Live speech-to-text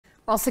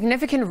While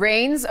significant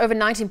rains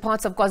overnight in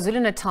parts of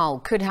KwaZulu-Natal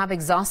could have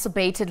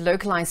exacerbated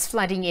localized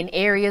flooding in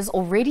areas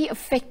already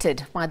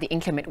affected by the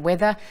inclement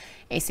weather,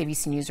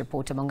 SABC News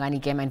reporter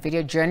Bongani Gema and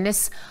video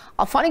journalists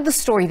are following the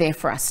story there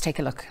for us. Take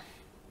a look.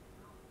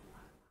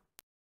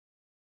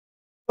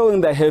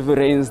 Following the heavy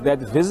rains that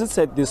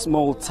visited the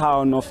small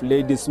town of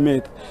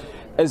Ladysmith,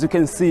 as you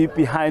can see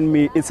behind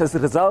me, it has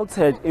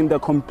resulted in the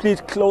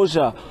complete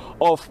closure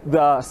of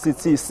the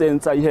city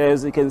center here.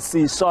 As you can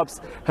see, shops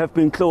have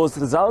been closed,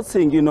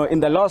 resulting, in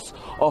the loss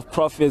of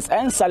profits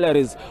and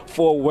salaries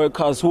for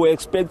workers who are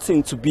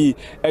expecting to be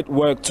at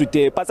work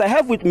today. But I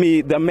have with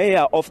me the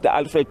mayor of the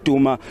Alfred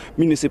Duma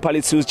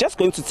municipality, who's just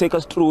going to take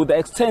us through the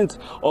extent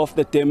of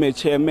the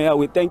damage here. Mayor,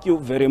 we thank you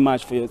very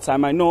much for your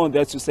time. I know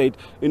that you said,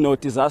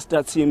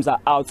 disaster teams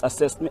are out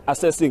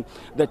assessing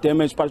the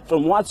damage, but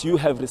from what you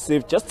have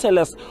received, just tell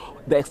us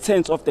the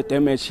extent of the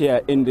damage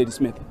here in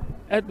Ladysmith.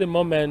 At the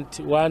moment,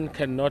 one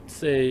cannot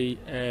say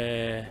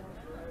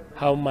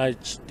how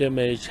much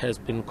damage has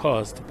been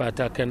caused, but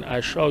I can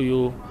assure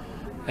you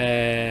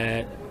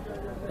a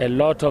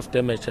lot of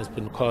damage has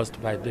been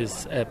caused by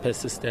these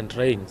persistent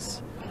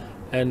rains.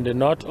 And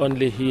not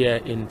only here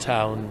in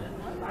town,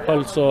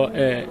 also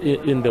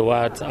in the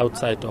wards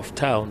outside of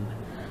town,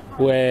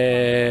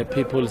 where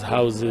people's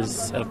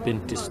houses have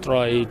been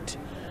destroyed,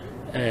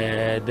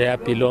 their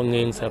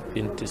belongings have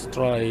been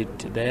destroyed,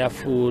 their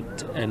food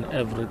and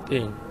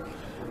everything.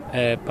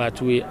 But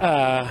we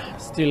are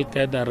still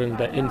gathering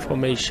the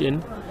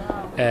information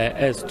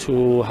as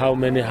to how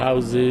many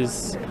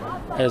houses,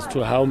 as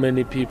to how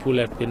many people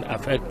have been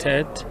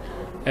affected.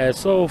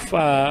 So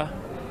far,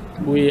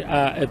 we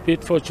are a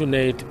bit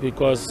fortunate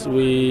because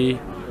we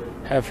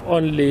have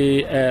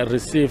only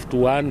received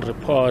one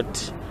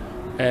report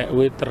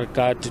with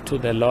regard to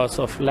the loss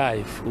of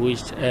life,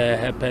 which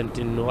happened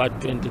in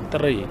Ward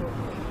 23.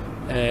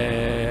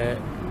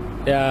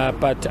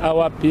 But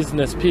our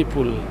business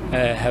people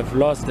have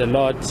lost a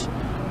lot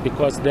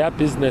because their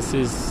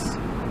businesses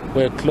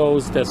were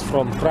closed as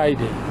from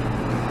Friday.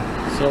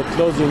 So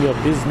closing your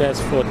business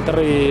for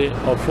 3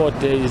 or 4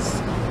 days,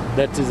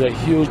 that is a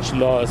huge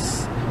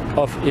loss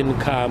of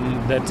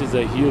income, that is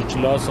a huge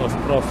loss of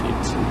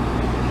profit.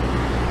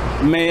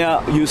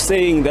 Mayor, you're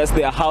saying that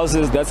there are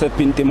houses that have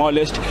been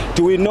demolished.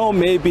 Do we know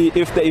maybe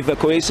if the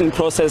evacuation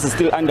process is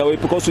still underway?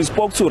 Because we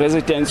spoke to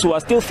residents who are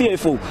still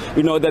fearful,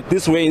 that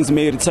these rains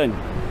may return.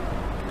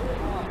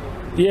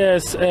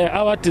 Yes,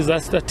 our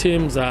disaster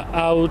teams are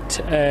out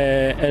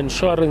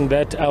ensuring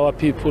that our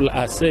people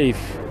are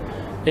safe.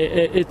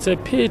 It's a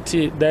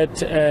pity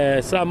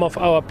that some of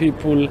our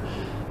people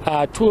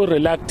are too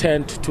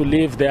reluctant to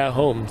leave their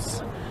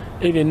homes.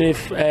 Even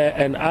if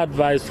an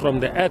advice from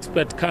the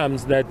expert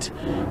comes that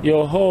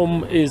your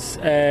home is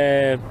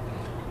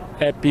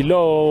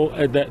below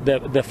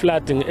the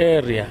flooding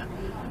area,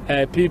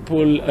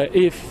 people,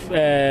 if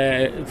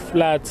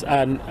floods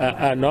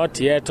are not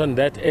yet on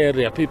that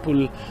area,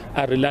 people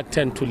are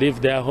reluctant to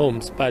leave their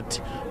homes.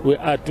 But we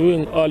are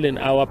doing all in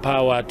our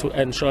power to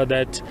ensure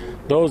that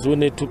those who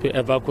need to be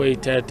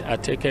evacuated are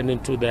taken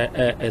into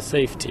the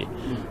safety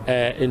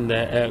in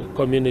the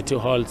community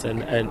halls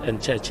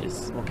and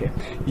churches. Okay.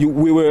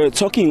 We were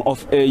talking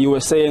of, you were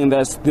saying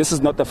that this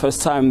is not the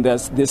first time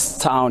that this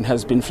town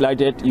has been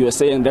flooded. You were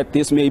saying that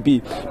this may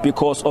be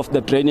because of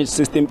the drainage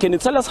system. Can you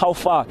tell us how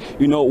far,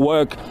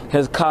 work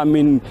has come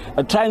in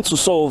trying to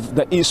solve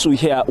the issue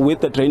here with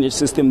the drainage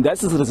system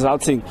that is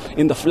resulting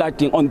in the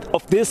flooding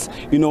of this,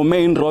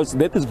 main roads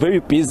that is very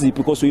busy,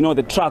 because we know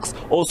the trucks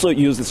also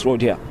use this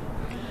road here?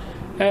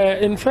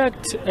 In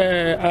fact,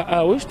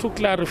 I wish to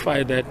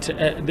clarify that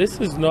this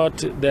is not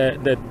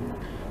the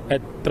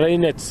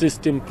drainage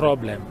system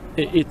problem.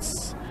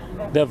 It's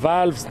the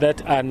valves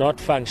that are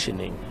not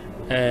functioning.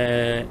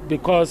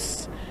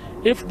 Because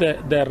if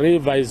the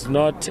river is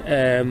not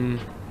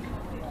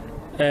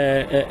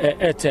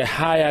at a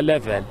higher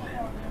level,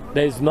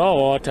 there is no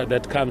water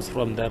that comes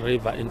from the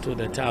river into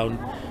the town,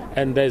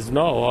 and there is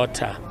no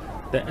water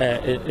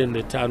in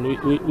the town,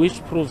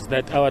 which proves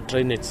that our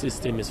drainage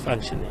system is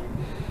functioning.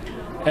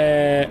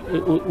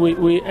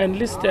 We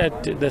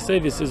enlisted the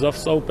services of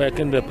SABC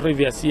in the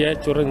previous year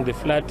during the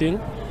flooding,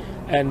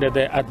 and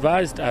they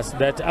advised us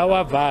that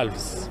our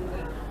valves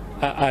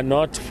are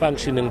not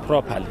functioning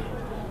properly.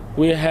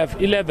 We have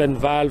 11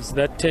 valves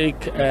that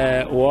take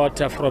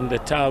water from the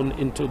town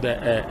into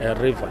the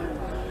river.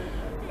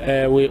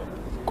 We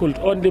could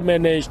only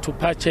manage to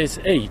purchase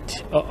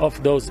 8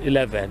 of those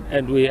 11,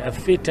 and we have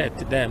fitted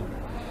them.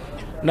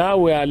 Now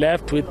we are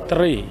left with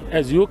 3.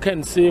 As you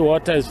can see,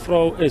 water is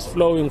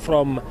flowing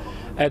from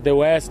the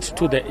west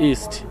to the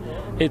east.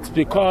 It's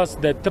because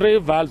the 3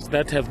 valves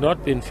that have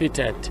not been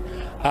fitted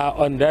are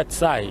on that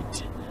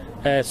side.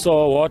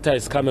 So water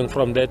is coming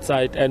from that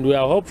side, and we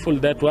are hopeful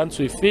that once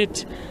we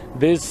fit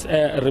these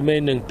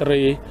remaining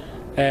 3,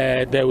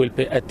 there will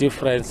be a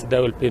difference,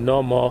 there will be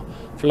no more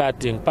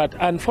flooding. But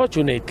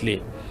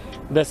unfortunately,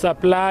 the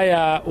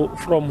supplier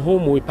from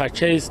whom we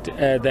purchased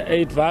the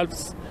 8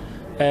 valves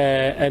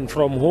and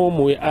from whom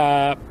we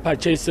are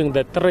purchasing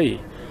the 3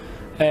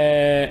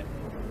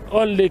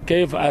 only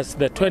gave us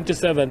the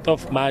 27th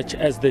of March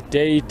as the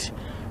date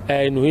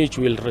in which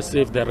we'll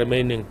receive the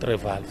remaining 3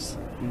 valves.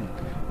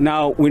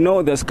 Now, we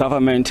know this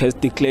government has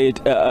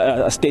declared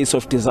a state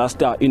of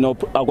disaster. You know,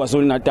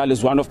 KwaZulu-Natal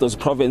is one of those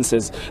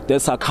provinces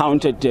that's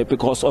accounted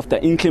because of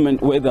the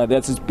inclement weather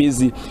that is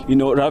busy, you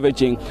know,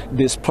 ravaging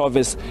this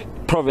province.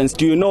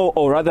 Do you know,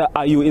 or rather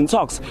are you in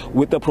talks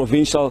with the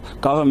provincial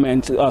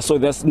government so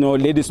that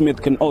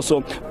Ladysmith can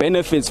also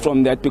benefit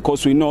from that?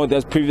 Because we know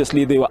that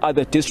previously there were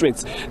other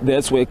districts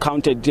that were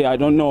counted there. I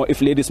don't know if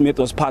Ladysmith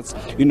was part,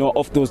 you know,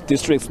 of those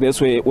districts that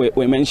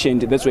were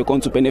mentioned that were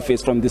going to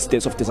benefit from this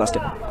state of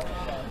disaster.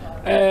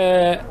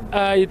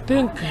 I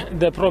think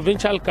the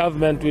provincial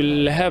government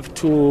will have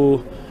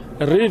to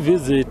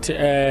revisit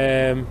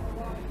their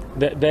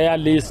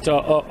list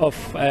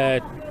of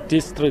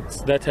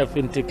districts that have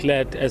been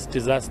declared as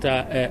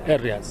disaster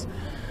areas,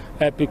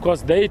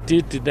 because they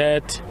did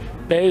that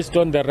based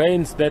on the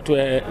rains that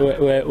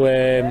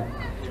were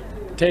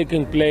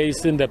taking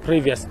place in the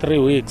previous 3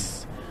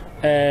 weeks.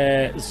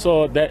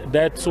 So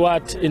that's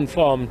what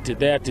informed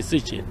their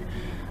decision.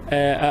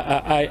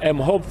 I am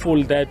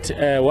hopeful that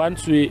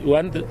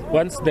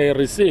once they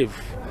receive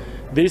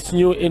this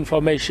new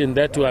information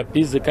that we are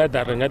busy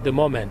gathering at the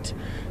moment,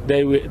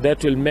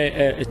 that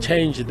will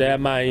change their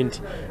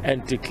mind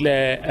and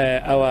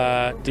declare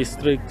our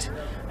district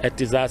a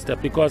disaster.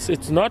 Because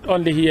it's not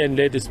only here in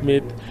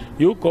Ladysmith.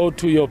 You go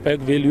to your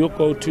Bergville, you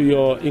go to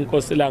your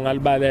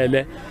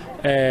Inkosilangalbalele,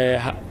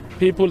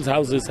 people's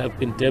houses have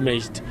been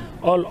damaged.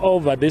 All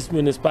over this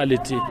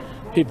municipality,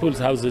 people's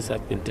houses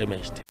have been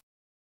damaged.